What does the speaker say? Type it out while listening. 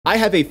I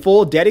have a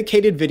full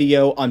dedicated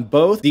video on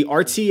both the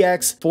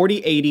RTX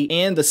 4080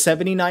 and the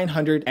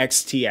 7900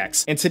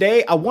 XTX. And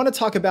today I want to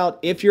talk about,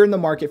 if you're in the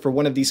market for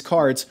one of these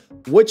cards,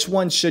 which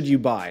one should you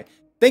buy?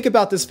 Think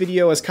about this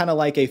video as kind of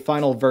like a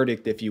final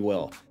verdict, if you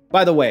will.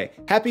 By the way,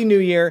 Happy New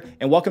Year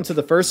and welcome to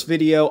the first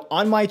video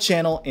on my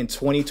channel in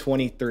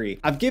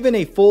 2023. I've given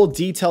a full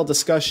detailed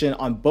discussion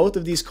on both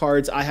of these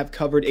cards. I have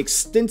covered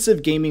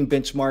extensive gaming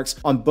benchmarks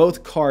on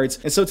both cards.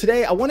 And so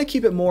today I want to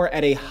keep it more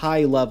at a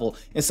high level.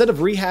 Instead of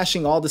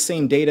rehashing all the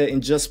same data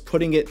and just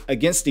putting it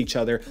against each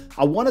other,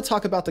 I want to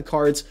talk about the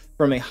cards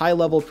from a high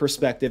level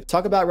perspective,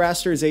 talk about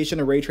rasterization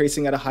and ray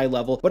tracing at a high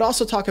level, but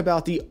also talk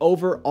about the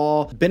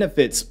overall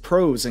benefits,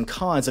 pros and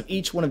cons of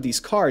each one of these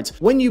cards.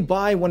 When you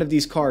buy one of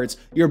these cards,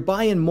 you're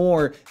buying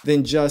more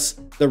than just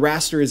the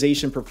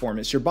rasterization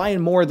performance. You're buying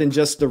more than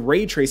just the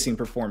ray tracing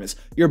performance.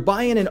 You're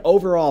buying an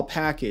overall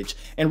package.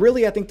 And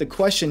really, I think the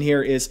question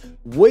here is,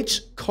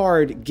 which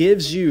card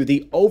gives you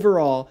the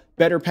overall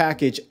better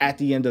package at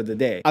the end of the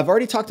day? I've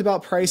already talked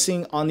about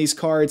pricing on these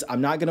cards.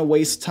 I'm not going to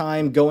waste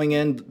time going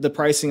in the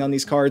pricing on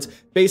these cards.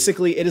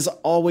 Basically, it is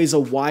always a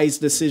wise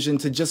decision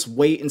to just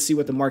wait and see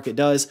what the market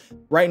does.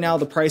 Right now,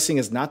 the pricing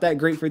is not that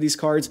great for these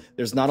cards.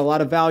 There's not a lot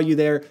of value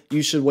there.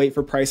 You should wait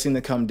for pricing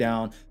to come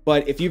down.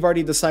 But if you've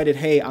already decided,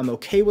 hey, I'm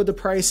okay with the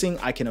pricing,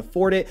 I can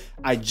afford it,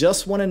 I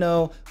just want to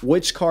know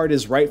which card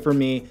is right for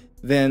me,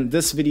 then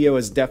this video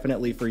is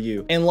definitely for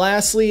you. And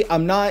lastly,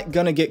 I'm not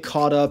going to get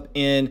caught up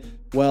in,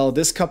 well,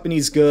 this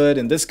company's good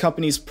and this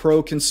company's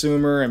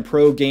pro-consumer and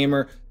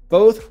pro-gamer.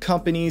 Both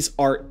companies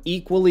are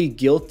equally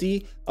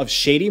guilty of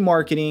shady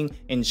marketing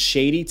and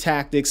shady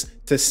tactics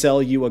to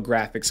sell you a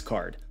graphics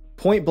card.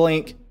 Point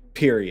blank,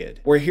 period.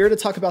 We're here to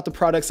talk about the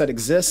products that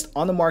exist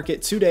on the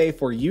market today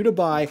for you to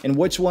buy and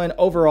which one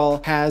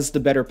overall has the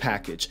better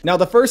package. Now,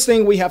 the first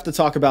thing we have to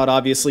talk about,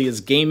 obviously,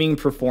 is gaming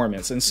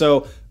performance. And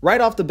so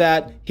right off the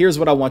bat, here's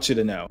what I want you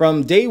to know.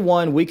 From day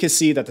one, we could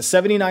see that the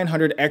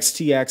 7900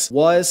 XTX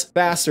was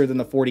faster than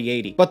the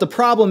 4080. But the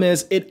problem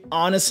is, it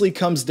honestly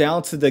comes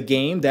down to the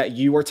game that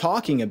you are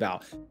talking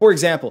about. For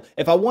example,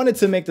 if I wanted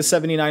to make the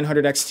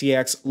 7900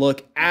 XTX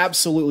look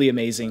absolutely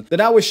amazing,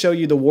 then I would show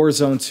you the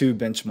Warzone 2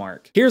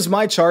 benchmark. Here's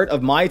my chart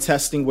of my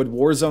testing with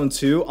Warzone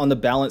 2 on the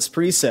balance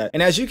preset.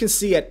 And as you can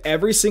see, at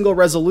every single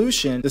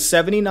resolution, the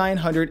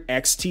 7900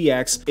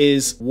 XTX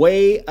is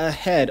way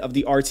ahead of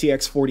the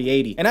RTX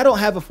 4080. And I don't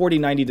have a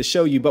 4090 to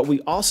show you, but we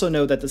also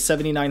know that the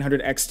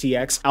 7900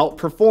 XTX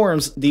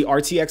outperforms the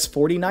RTX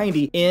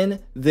 4090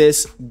 in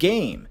this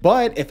game.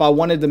 But if I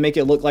wanted to make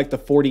it look like the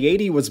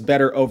 4080 was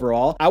better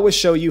overall, I would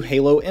show you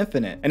Halo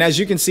Infinite. And as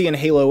you can see in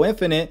Halo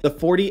Infinite, the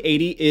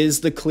 4080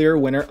 is the clear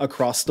winner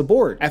across the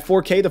board. At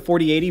 4K, the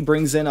 4080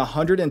 brings in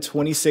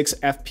 126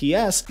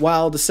 FPS,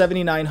 while the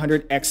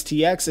 7900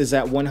 XTX is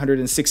at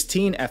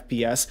 116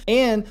 FPS,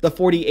 and the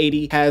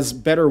 4080 has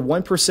better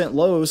 1%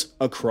 lows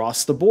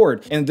across the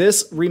board. And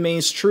this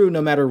remains true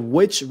no matter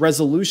which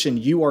resolution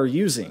you are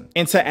using.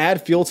 And to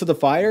add fuel to the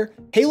fire,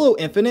 Halo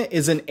Infinite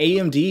is an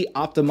AMD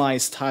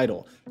optimized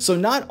title. So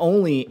not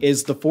only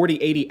is the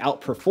 4080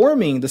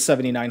 outperforming the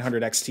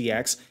 7900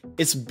 XTX,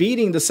 it's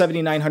beating the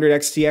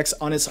 7900 XTX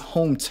on its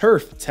home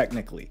turf,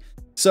 technically.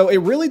 So it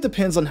really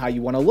depends on how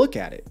you want to look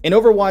at it. In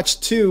Overwatch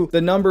 2, the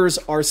numbers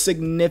are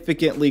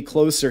significantly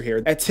closer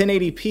here. At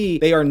 1080p,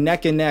 they are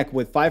neck and neck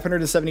with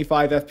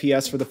 575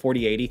 FPS for the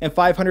 4080 and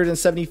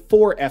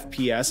 574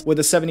 FPS with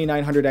the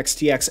 7900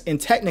 XTX. And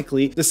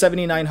technically, the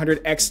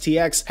 7900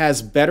 XTX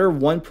has better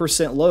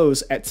 1%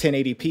 lows at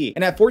 1080p.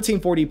 And at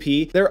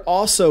 1440p, they're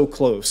also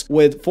close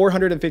with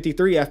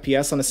 453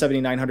 FPS on the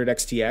 7900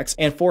 XTX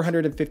and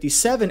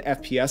 457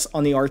 FPS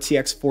on the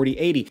RTX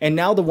 4080. And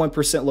now the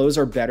 1% lows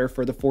are better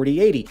for the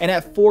 4080. And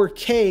at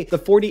 4K, the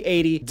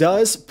 4080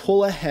 does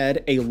pull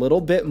ahead a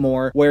little bit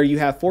more, where you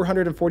have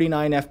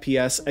 449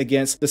 FPS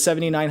against the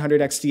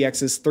 7900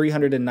 XTX's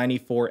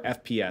 394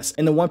 FPS.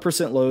 And the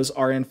 1% lows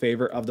are in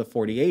favor of the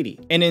 4080.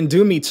 And in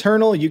Doom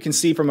Eternal, you can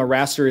see from a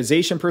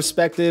rasterization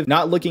perspective,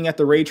 not looking at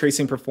the ray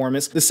tracing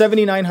performance, the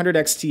 7900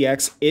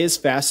 XTX is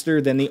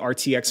faster than the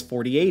RTX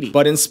 4080.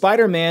 But in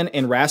Spider-Man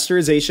and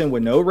rasterization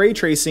with no ray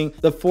tracing,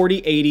 the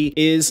 4080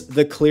 is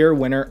the clear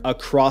winner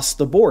across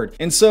the board.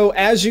 And so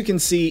as you can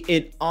see,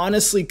 it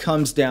honestly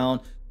comes down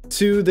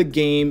to the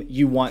game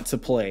you want to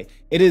play.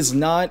 It is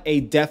not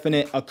a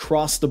definite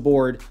across the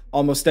board,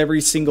 almost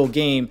every single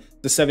game,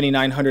 the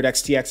 7900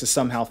 XTX is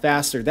somehow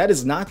faster. That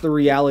is not the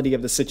reality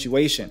of the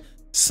situation.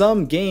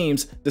 Some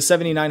games, the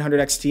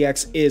 7900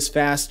 XTX is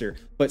faster,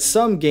 but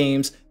some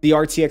games, the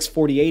RTX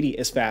 4080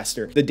 is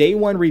faster. The day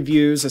one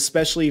reviews,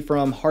 especially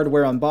from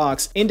Hardware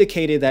Unboxed,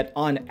 indicated that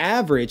on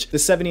average, the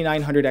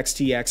 7900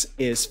 XTX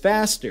is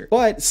faster.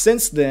 But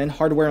since then,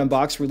 Hardware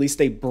Unboxed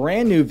released a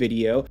brand new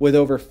video with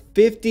over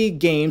 50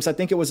 games. I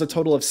think it was a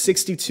total of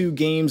 62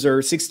 games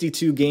or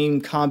 62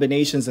 game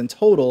combinations in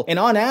total. And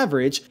on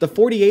average, the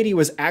 4080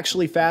 was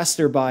actually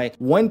faster by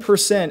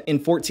 1% in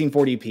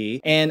 1440p,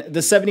 and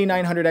the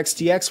 7900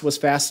 XTX was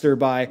faster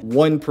by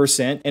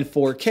 1% in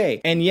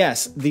 4K. And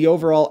yes, the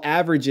overall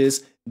averages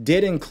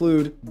did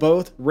include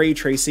both ray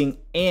tracing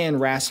and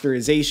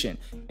rasterization.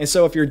 And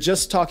so if you're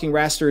just talking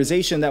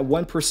rasterization, that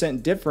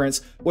 1%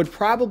 difference would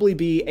probably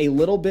be a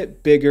little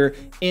bit bigger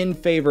in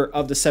favor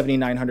of the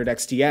 7900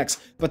 XTX.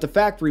 But the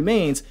fact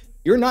remains,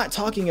 you're not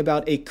talking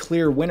about a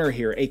clear winner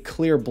here, a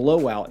clear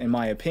blowout, in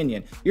my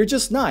opinion. You're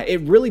just not.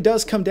 It really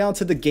does come down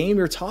to the game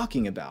you're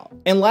talking about.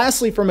 And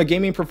lastly, from a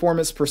gaming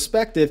performance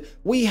perspective,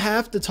 we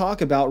have to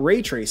talk about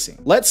ray tracing.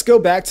 Let's go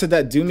back to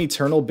that Doom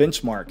Eternal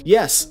benchmark.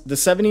 Yes, the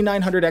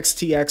 7900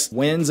 XTX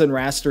wins in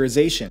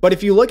rasterization, but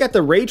if you look at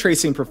the ray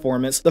tracing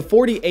performance, the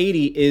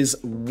 4080 is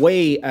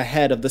way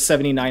ahead of the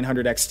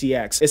 7900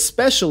 XTX,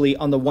 especially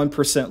on the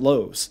 1%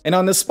 lows. And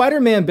on the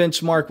Spider-Man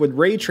benchmark with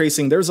ray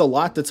tracing, there's a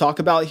lot to talk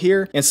about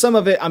here, and some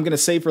of it I'm going to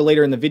save for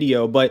later in the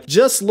video, but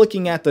just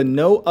looking at the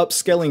no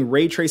upscaling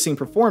ray tracing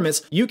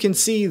performance, you can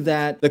see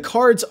that the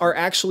cards are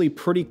actually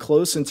pretty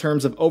close in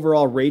terms of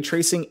overall ray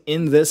tracing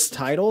in this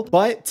title,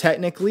 but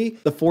technically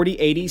the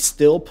 4080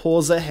 still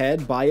pulls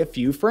ahead by a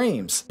few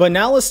frames. But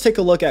now let's take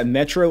a look at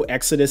Metro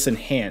Exodus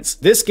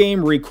Enhanced. This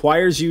game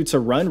requires you to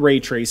run ray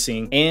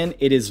tracing, and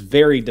it is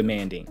very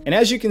demanding. And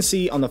as you can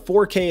see on the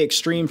 4K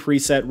Extreme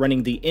preset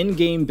running the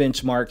in-game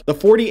benchmark, the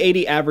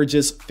 4080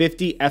 averages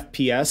 50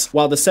 FPS,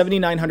 while the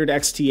 7900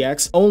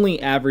 XTX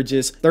only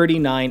averages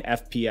 39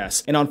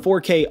 FPS. And on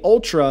 4K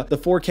Ultra, the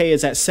 4K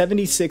is at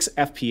 76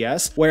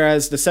 FPS,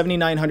 whereas the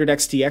 7900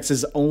 XTX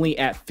is only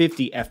at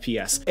 50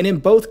 FPS. And in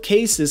both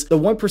cases, the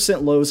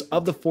 1% lows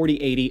of the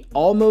 4080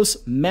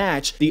 almost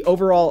match the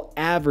overall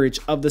average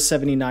of the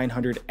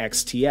 7900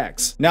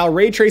 XTX. Now,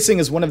 ray tracing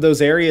is one of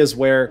those areas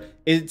where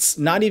it's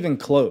not even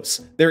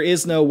close. There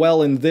is no,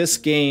 well, in this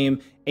game,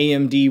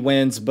 AMD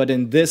wins, but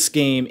in this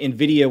game,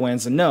 Nvidia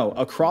wins. No,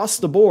 across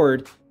the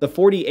board, the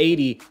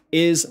 4080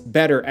 is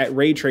better at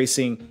ray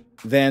tracing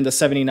than the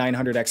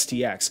 7900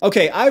 XTX.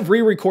 Okay, I've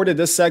re-recorded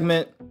this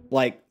segment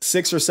like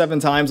 6 or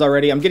 7 times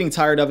already. I'm getting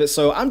tired of it,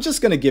 so I'm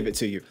just gonna give it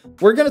to you.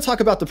 We're gonna talk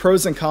about the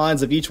pros and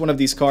cons of each one of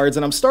these cards,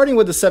 and I'm starting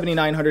with the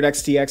 7900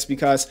 XTX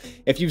because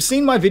if you've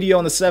seen my video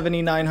on the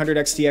 7900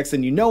 XTX,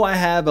 then you know I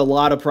have a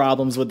lot of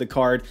problems with the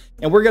card,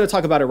 and we're gonna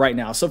talk about it right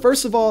now. So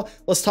first of all,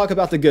 let's talk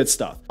about the good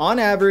stuff. On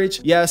average,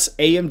 yes,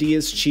 AMD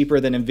is cheaper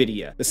than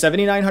Nvidia. The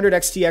 7900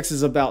 XTX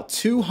is about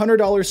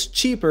 $200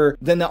 cheaper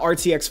than the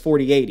RTX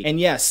 4080.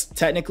 And yes,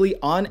 technically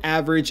on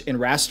average in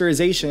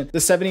rasterization, the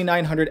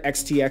 7900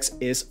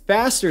 XTX is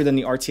faster than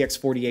the RTX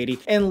 4080.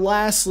 And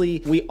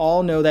lastly, we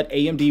all know that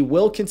AMD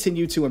will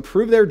continue to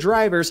improve their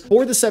drivers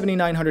for the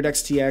 7900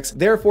 XTX,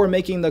 therefore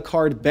making the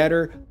card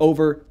better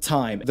over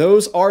time.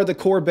 Those are the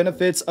core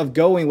benefits of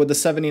going with the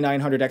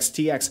 7900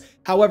 XTX.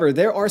 However,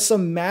 there are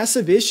some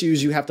massive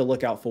issues you have to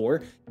look out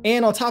for.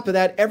 And on top of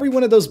that, every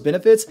one of those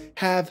benefits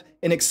have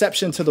an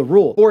exception to the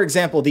rule. For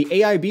example, the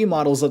AIB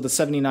models of the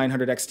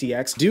 7900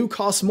 XTX do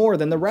cost more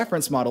than the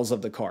reference models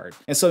of the card.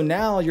 And so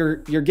now you're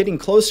getting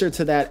closer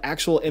to that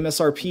actual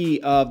MSRP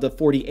of the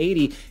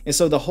 4080. And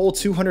so the whole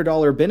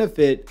 $200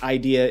 benefit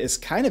idea is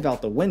kind of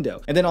out the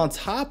window. And then on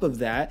top of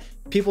that,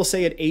 people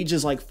say it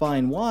ages like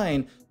fine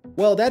wine.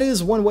 Well, that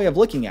is one way of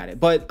looking at it,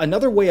 but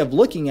another way of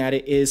looking at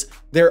it is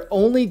they're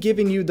only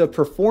giving you the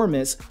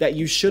performance that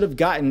you should have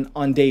gotten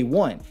on day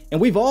one. And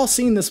we've all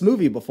seen this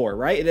movie before,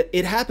 right?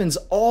 It happens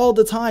all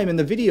the time in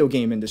the video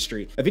game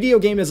industry. A video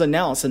game is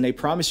announced and they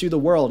promise you the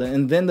world,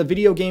 and then the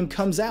video game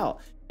comes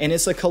out and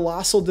it's a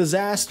colossal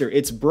disaster.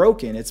 It's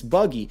broken, it's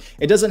buggy,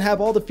 it doesn't have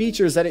all the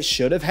features that it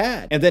should have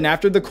had. And then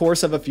after the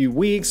course of a few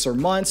weeks or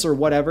months or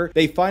whatever,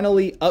 they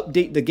finally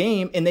update the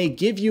game and they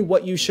give you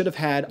what you should have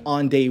had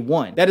on day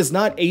one. That is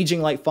not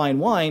aging like fine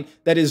wine.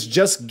 That is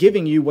just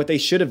giving you what they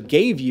should have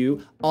gave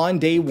you on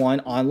day one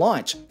on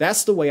launch.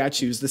 That's the way I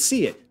choose to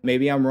see it.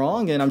 Maybe I'm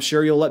wrong, and I'm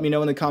sure you'll let me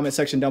know in the comment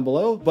section down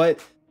below, but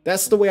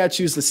that's the way I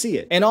choose to see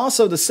it. And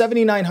also the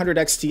 7900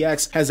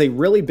 XTX has a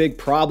really big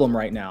problem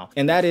right now,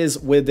 and that is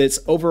with its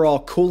overall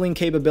cooling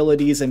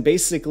capabilities and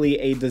basically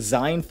a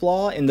design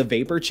flaw in the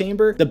vapor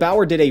chamber. The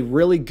Bauer did a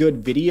really good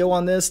video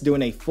on this,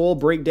 doing a full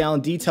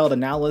breakdown, detailed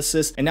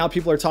analysis, and now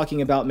people are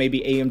talking about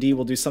maybe AMD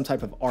will do some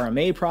type of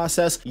RMA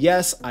process.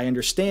 Yes, I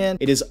understand.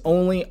 It is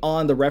only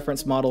on the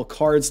reference model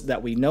cards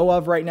that we know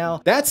of right now.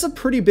 That's a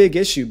pretty big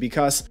issue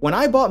because when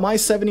I bought my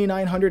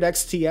 7900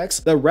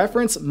 XTX, the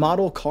reference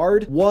model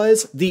card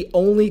was the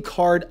only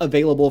card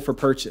available for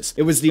purchase.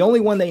 It was the only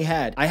one they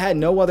had. I had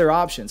no other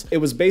options. It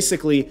was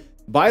basically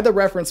buy the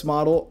reference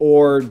model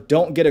or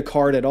don't get a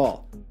card at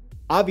all.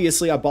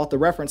 Obviously, I bought the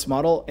reference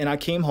model and I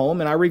came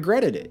home and I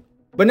regretted it.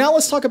 But now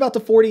let's talk about the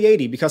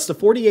 4080, because the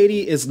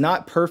 4080 is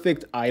not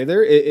perfect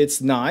either.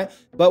 It's not,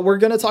 but we're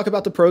going to talk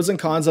about the pros and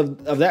cons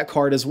of that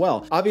card as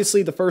well.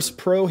 Obviously, the first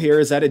pro here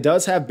is that it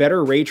does have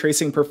better ray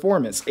tracing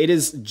performance. It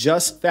is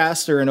just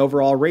faster in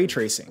overall ray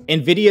tracing.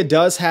 Nvidia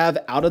does have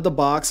out of the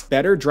box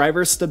better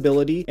driver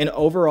stability and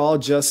overall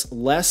just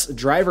less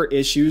driver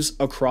issues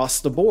across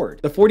the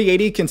board. The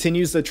 4080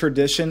 continues the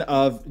tradition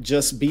of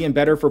just being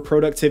better for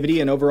productivity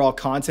and overall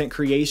content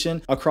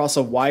creation across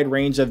a wide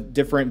range of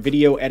different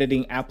video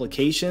editing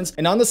applications.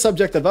 And on the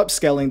subject of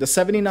upscaling, the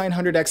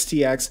 7900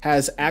 XTX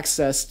has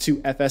access to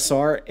FSR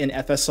FSR and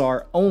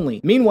FSR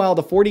only. Meanwhile,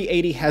 the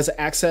 4080 has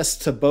access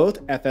to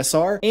both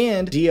FSR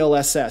and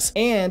DLSS,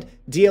 and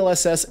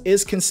DLSS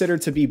is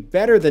considered to be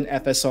better than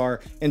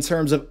FSR in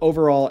terms of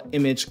overall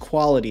image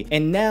quality.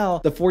 And now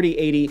the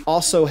 4080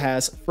 also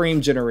has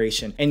frame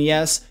generation. And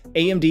yes,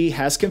 AMD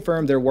has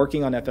confirmed they're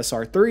working on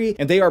FSR 3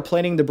 and they are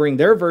planning to bring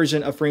their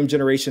version of frame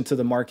generation to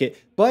the market,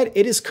 but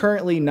it is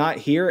currently not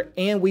here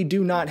and we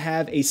do not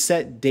have a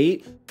set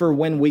date for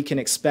when we can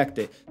expect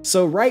it.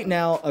 So right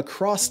now,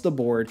 across the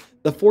board,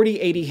 the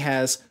 4080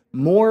 has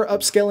more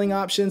upscaling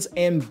options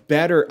and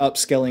better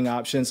upscaling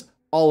options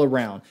all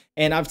around.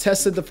 And I've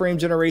tested the frame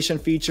generation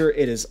feature.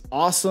 It is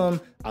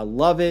awesome. I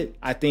love it.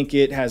 I think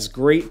it has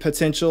great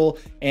potential,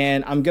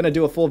 and I'm gonna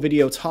do a full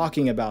video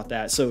talking about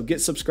that. So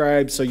get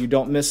subscribed so you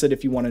don't miss it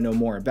if you wanna know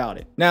more about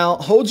it. Now,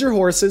 hold your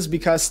horses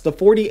because the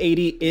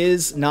 4080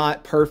 is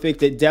not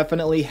perfect. It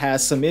definitely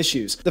has some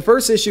issues. The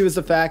first issue is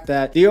the fact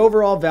that the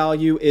overall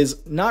value is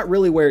not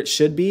really where it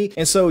should be.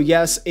 And so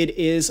yes, it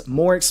is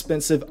more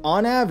expensive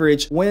on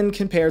average when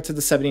compared to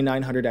the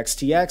 7900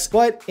 XTX.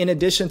 But in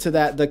addition to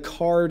that, the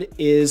card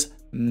is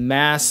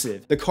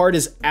massive. The card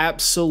is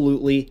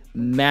absolutely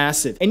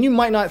massive. And you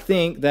might not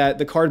think that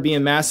the card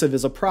being massive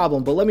is a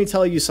problem, but let me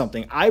tell you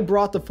something. I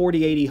brought the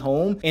 4080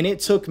 home and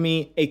it took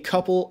me a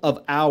couple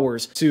of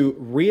hours to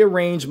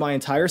rearrange my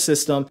entire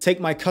system,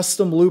 take my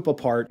custom loop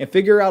apart, and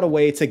figure out a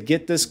way to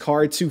get this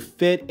card to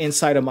fit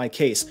inside of my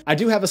case. I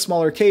do have a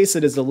smaller case.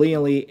 It is the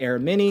Lee & Air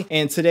Mini,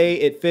 and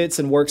today it fits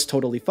and works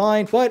totally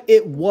fine, but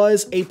it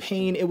was a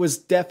pain. It was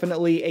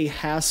definitely a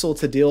hassle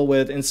to deal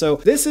with. And so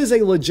this is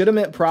a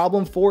legitimate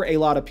problem for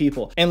a lot of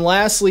people. And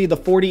lastly, the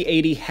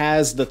 4080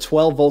 has the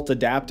 12-volt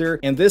adapter,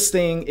 and this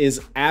thing is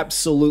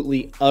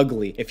absolutely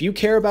ugly. If you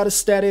care about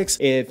aesthetics,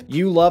 if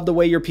you love the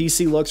way your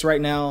PC looks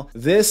right now,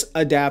 this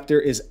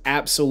adapter is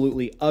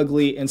absolutely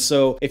ugly. And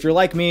so if you're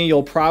like me,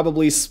 you'll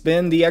probably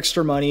spend the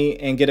extra money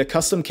and get a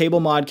custom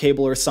cable mod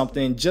cable or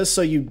something just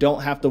so you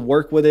don't have to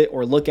work with it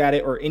or look at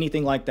it or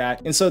anything like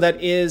that. And so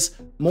that is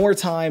more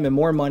time and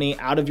more money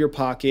out of your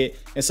pocket.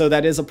 And so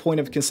that is a point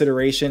of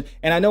consideration.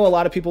 And I know a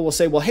lot of people will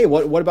say, well, hey,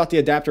 what about the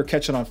adapter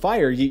catching on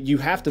fire? You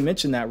have to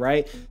mention that,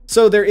 right?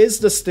 So there is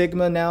the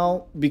stigma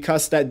now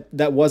because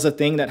that was a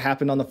thing that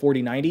happened on the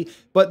 4090.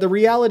 But the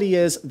reality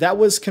is that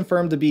was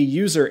confirmed to be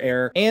user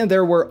error. And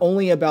there were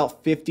only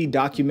about 50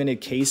 documented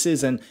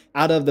cases. And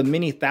out of the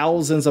many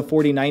thousands of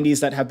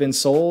 4090s that have been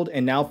sold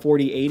and now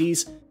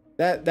 4080s,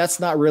 that's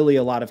not really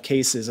a lot of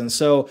cases. And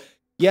so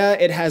yeah,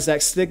 it has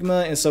that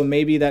stigma, and so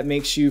maybe that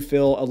makes you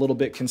feel a little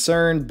bit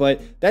concerned,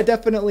 but that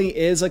definitely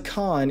is a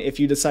con if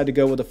you decide to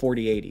go with a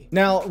 4080.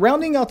 Now,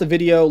 rounding out the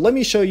video, let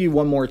me show you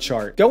one more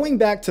chart. Going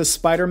back to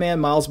Spider-Man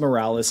Miles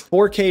Morales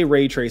 4K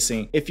ray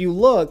tracing, if you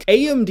look,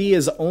 AMD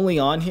is only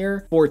on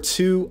here for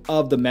 2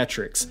 of the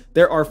metrics.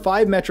 There are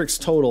 5 metrics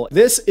total.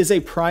 This is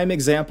a prime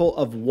example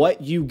of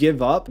what you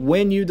give up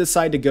when you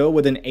decide to go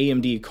with an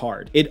AMD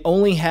card. It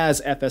only has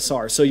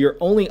FSR, so your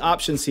only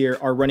options here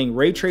are running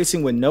ray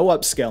tracing with no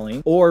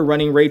upscaling, or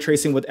running ray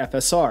tracing with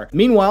FSR.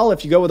 Meanwhile,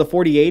 if you go with a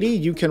 4080,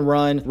 you can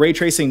run ray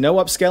tracing no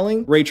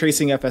upscaling, ray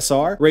tracing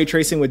FSR, ray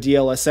tracing with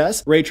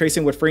DLSS, ray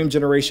tracing with frame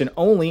generation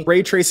only,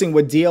 ray tracing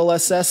with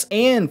DLSS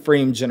and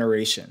frame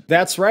generation.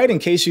 That's right, in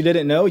case you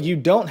didn't know, you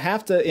don't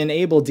have to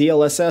enable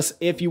DLSS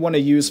if you want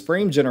to use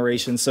frame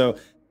generation. So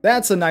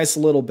that's a nice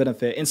little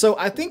benefit. And so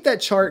I think that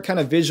chart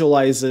kind of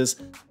visualizes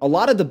a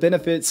lot of the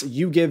benefits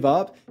you give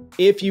up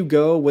if you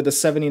go with a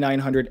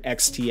 7900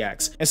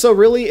 XTX. And so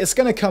really it's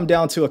going to come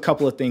down to a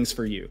couple of things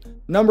for you.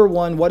 Number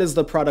 1, what is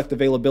the product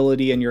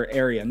availability in your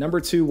area?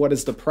 Number 2, what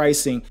is the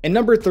pricing? And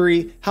number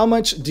 3, how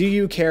much do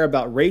you care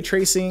about ray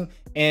tracing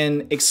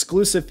and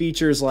exclusive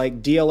features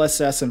like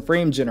DLSS and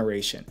frame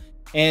generation?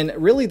 And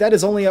really that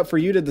is only up for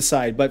you to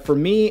decide. But for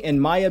me, in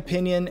my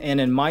opinion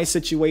and in my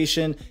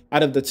situation,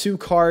 out of the 2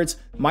 cards,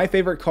 my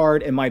favorite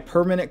card and my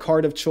permanent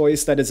card of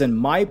choice that is in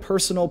my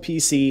personal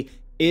PC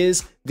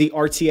is the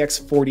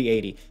RTX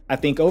 4080. I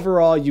think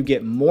overall you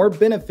get more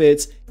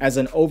benefits as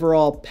an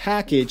overall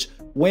package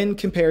when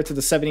compared to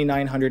the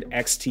 7900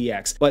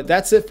 XTX. But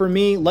that's it for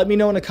me. Let me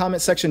know in the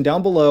comment section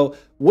down below,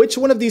 which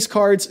one of these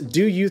cards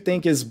do you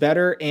think is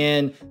better?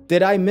 And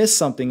did I miss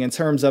something in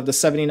terms of the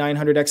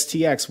 7900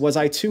 XTX? Was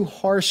I too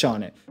harsh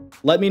on it?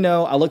 Let me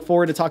know. I look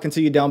forward to talking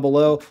to you down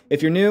below.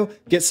 If you're new,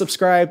 get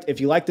subscribed. If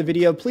you liked the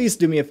video, please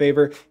do me a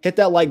favor, hit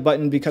that like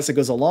button because it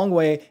goes a long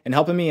way in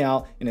helping me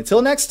out. And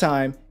until next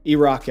time,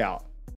 E-Rock out.